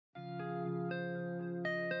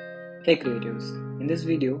Hey creatives, in this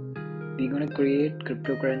video, we're gonna create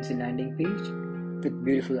cryptocurrency landing page with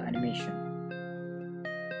beautiful animation.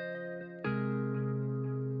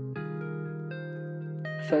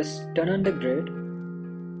 First, turn on the grid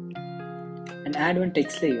and add one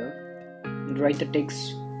text layer and write the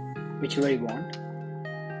text whichever you want.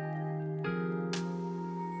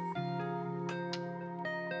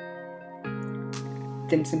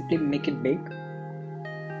 Then simply make it big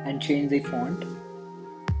and change the font.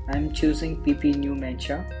 I'm choosing PP New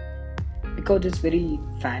Mecha because it's very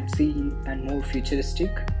fancy and more futuristic.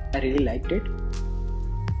 I really liked it.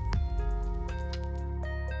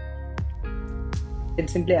 Then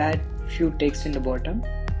simply add few text in the bottom.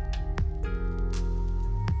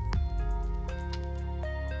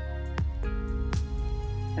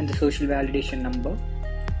 And the social validation number.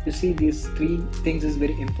 You see, these three things is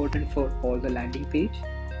very important for all the landing page.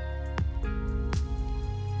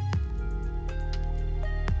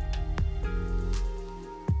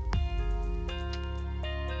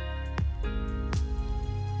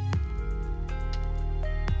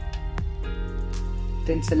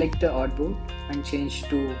 Then select the artboard and change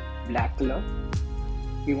to black color.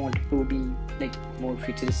 We want it to be like more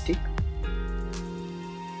futuristic.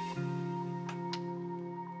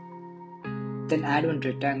 Then add one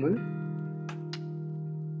rectangle.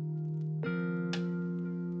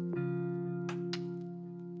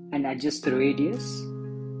 And adjust the radius.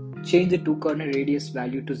 Change the two corner radius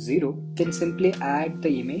value to 0. Then simply add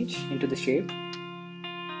the image into the shape.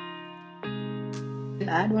 Then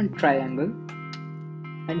add one triangle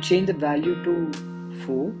and change the value to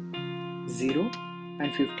 4, 0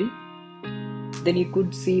 and 50. Then you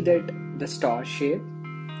could see that the star shape.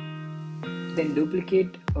 Then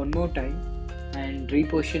duplicate one more time and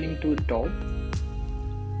repositioning to top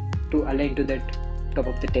to align to that top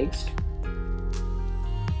of the text.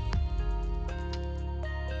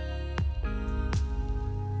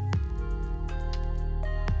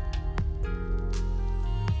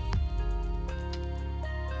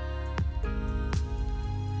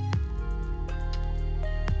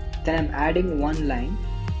 Then I'm adding one line.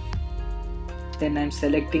 Then I'm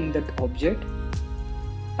selecting that object,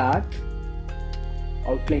 path,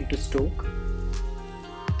 outline to stroke.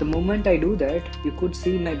 The moment I do that, you could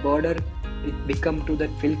see my border it become to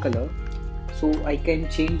that fill color. So I can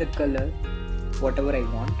change the color whatever I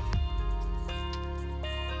want.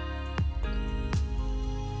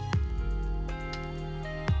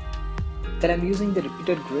 Then I'm using the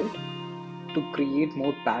repeated grid to create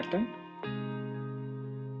more pattern.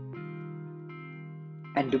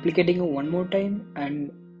 And duplicating it one more time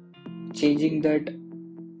and changing that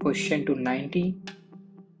position to 90.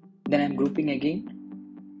 Then I'm grouping again.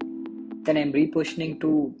 Then I'm repositioning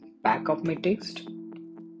to back of my text.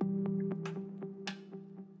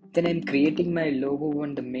 Then I'm creating my logo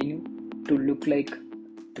on the menu to look like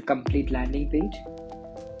the complete landing page.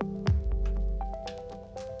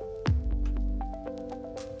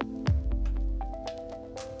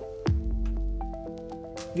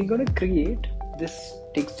 We're gonna create this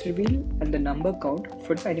text reveal and the number count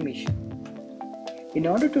for the animation. In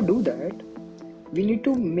order to do that, we need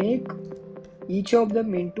to make each of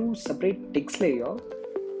them into separate text layer.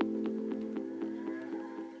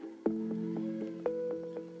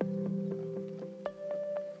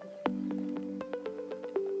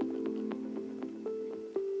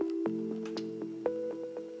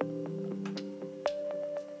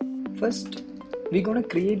 First, we're gonna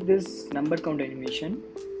create this number count animation.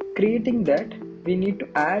 Creating that, we need to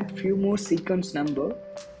add few more sequence number.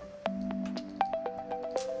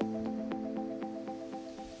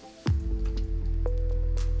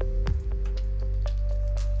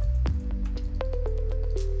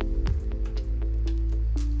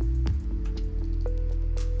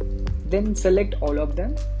 Then select all of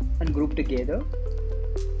them and group together.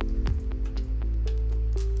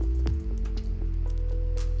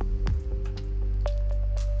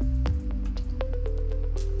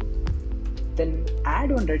 Then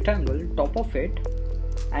add one rectangle top of it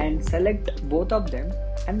and select both of them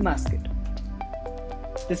and mask it.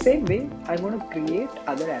 The same way I want to create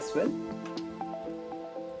other as well.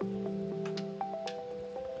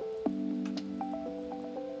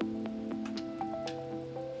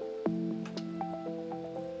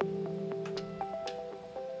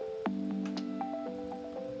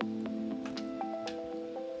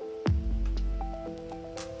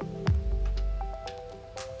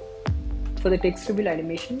 For the text reveal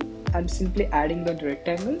animation, I'm simply adding the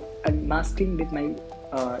rectangle and masking with my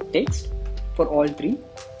text for all three.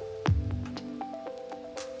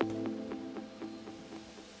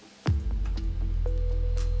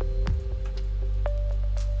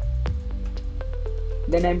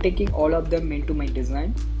 Then I'm taking all of them into my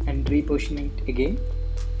design and repositioning it again.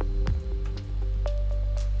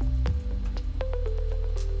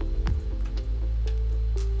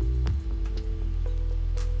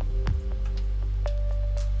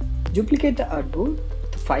 Duplicate the artboard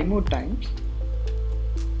 5 more times.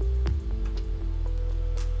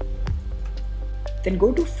 Then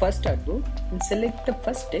go to first artboard and select the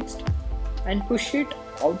first text and push it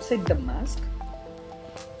outside the mask.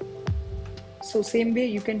 So same way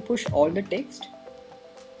you can push all the text.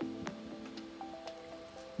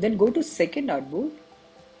 Then go to second artboard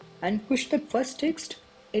and push the first text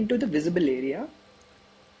into the visible area.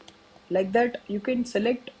 Like that you can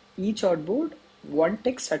select each artboard one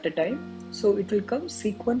text at a time, so it will come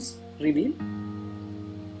sequence reveal.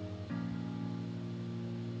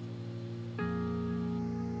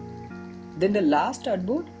 Then the last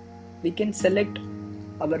artboard we can select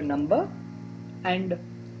our number and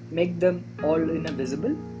make them all in a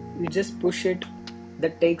visible. You just push it the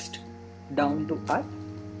text down to up.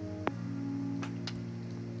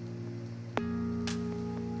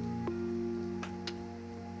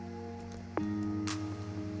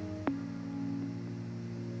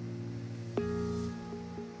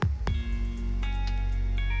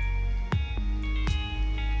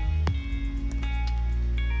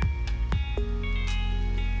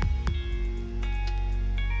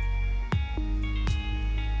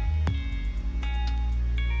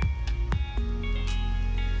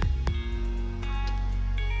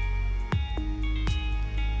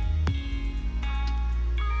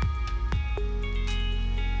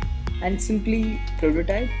 And simply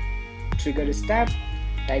prototype, trigger is tap,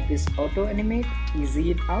 type is auto animate, easy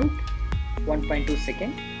in out, 1.2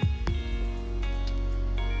 second.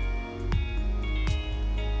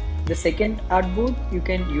 The second artboard you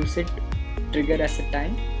can use it trigger as a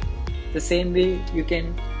time. The same way you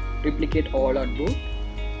can replicate all artboard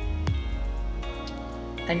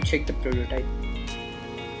and check the prototype.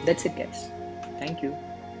 That's it guys. Thank you.